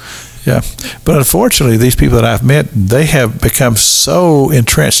friendly. Yeah, but unfortunately, these people that I've met, they have become so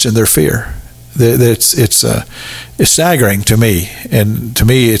entrenched in their fear that it's staggering to me, and to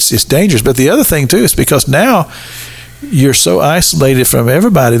me, it's dangerous. But the other thing too is because now you're so isolated from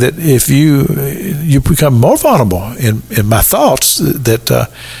everybody that if you become more vulnerable in my thoughts that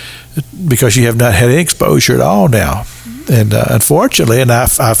because you have not had any exposure at all now, and unfortunately, and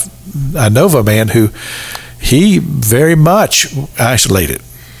I know of a man who he very much isolated.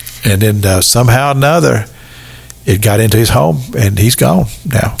 And then somehow or another, it got into his home, and he's gone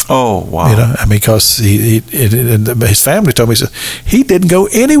now. Oh, wow! You know, I mean, because his family told me he didn't go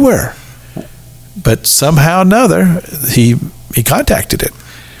anywhere, but somehow or another he contacted it.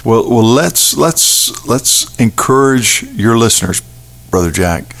 Well, let's encourage your listeners, Brother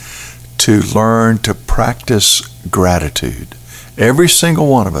Jack, to learn to practice gratitude. Every single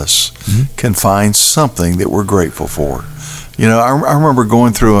one of us can find something that we're grateful for. You know, I remember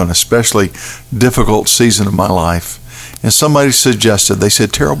going through an especially difficult season of my life, and somebody suggested, they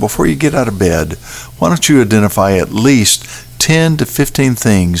said, Terrell, before you get out of bed, why don't you identify at least 10 to 15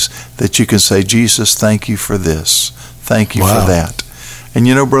 things that you can say, Jesus, thank you for this. Thank you for that.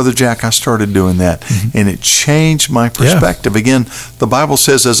 And Brother Jack, I started doing that, and it changed my perspective. Again, the Bible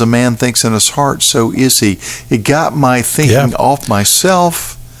says, as a man thinks in his heart, so is he. It got my thinking off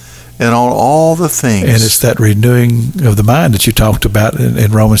myself and on all the things. And it's that renewing of the mind that you talked about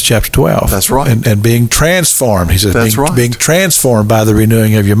in Romans chapter 12. That's right. And being transformed. He says, being transformed by the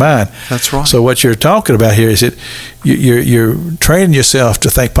renewing of your mind. That's right. So what you're talking about here is that you're training yourself to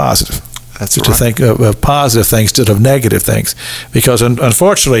think positive. That's to right. think of positive things instead of negative things. Because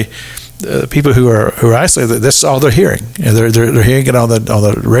unfortunately, people who are isolated, that's all they're hearing, and they're hearing it on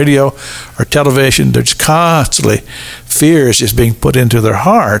the radio or television. They're just constantly, fear is just being put into their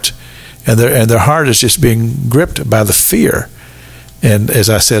heart, and their heart is just being gripped by the fear. And as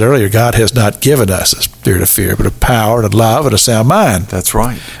I said earlier, God has not given us a spirit of fear, but of power and love and a sound mind. That's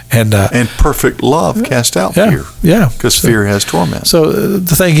right. And perfect love cast out fear. Yeah. Because fear has torment. So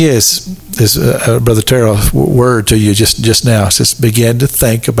the thing is Brother Terrell's word to you just now says, begin to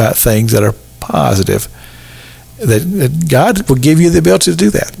think about things that are positive. That God will give you the ability to do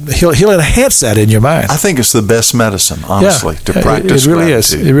that. He'll enhance that in your mind. I think it's the best medicine, honestly, to practice it really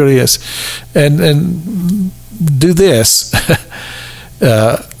gratitude. It really is. And do this.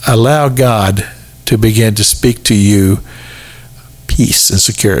 Allow God to begin to speak to you peace and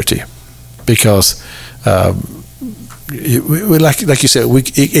security, because like you said,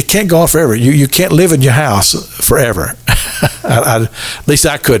 it can't go on forever. You can't live in your house forever. At least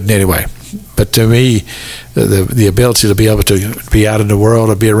I couldn't anyway. But to me, the ability to be able to be out in the world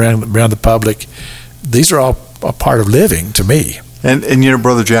or be around the public, these are all a part of living to me. And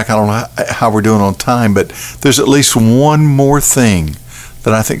Brother Jack, I don't know how we're doing on time, but there's at least one more thing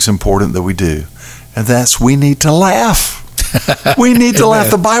that I think is important that we do, and that's we need to laugh. We need to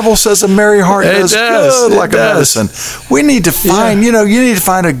laugh. The Bible says a merry heart does good like a medicine. We need to find, you need to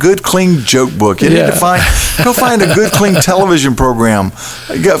find a good, clean joke book. You need to go find a good, clean television program.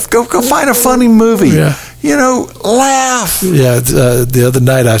 Go find a funny movie. Laugh. Yeah, the other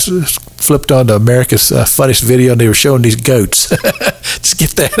night I flipped on to America's Funniest Video, and they were showing these goats. Just get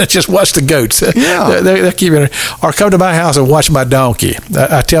that and just watch the goats. Yeah. They keep it. Or come to my house and watch my donkey.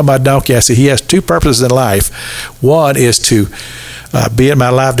 I tell my donkey, I say, he has two purposes in life. One is to be at my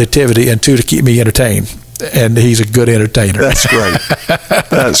live nativity, and two, to keep me entertained. And he's a good entertainer. That's great.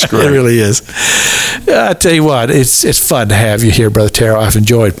 That's great. It really is. I tell you what, it's fun to have you here, Brother Terrell. I've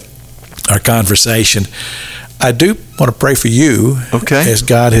enjoyed our conversation. I do want to pray for you, as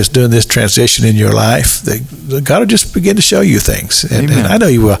God is doing this transition in your life, that God will just begin to show you things. And I know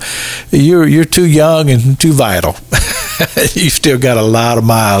you will. You're too young and too vital. You've still got a lot of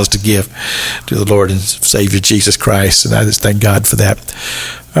miles to give to the Lord and Savior Jesus Christ, and I just thank God for that.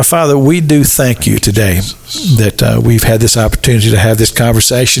 Our Father, we do thank you today that we've had this opportunity to have this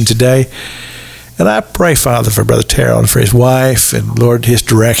conversation today. And I pray, Father, for Brother Terrell and for his wife, and Lord, his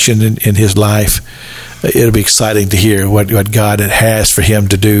direction in his life. It'll be exciting to hear what God has for him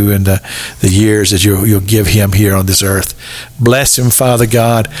to do in the years that you'll give him here on this earth. Bless him, Father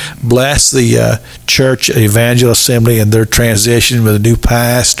God. Bless the church, Evangel Assembly, and their transition with a new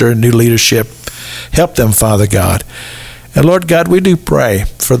pastor and new leadership. Help them, Father God. And Lord God, we do pray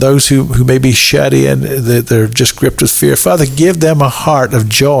for those who may be shut in, that they're just gripped with fear. Father, give them a heart of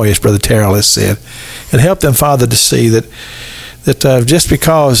joy, as Brother Terrell has said, and help them, Father, to see that just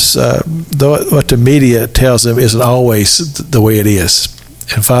because what the media tells them isn't always the way it is.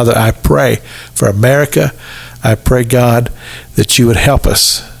 And Father, I pray for America. I pray, God, that you would help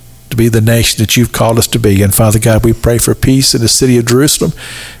us to be the nation that you've called us to be. And Father God, we pray for peace in the city of Jerusalem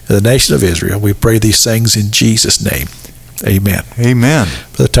and the nation of Israel. We pray these things in Jesus' name. Amen. Amen.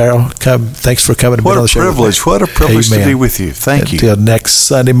 Brother Terrell, thanks for coming to be on the show. What a privilege to be with you. Thank you. Until next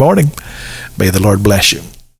Sunday morning, may the Lord bless you.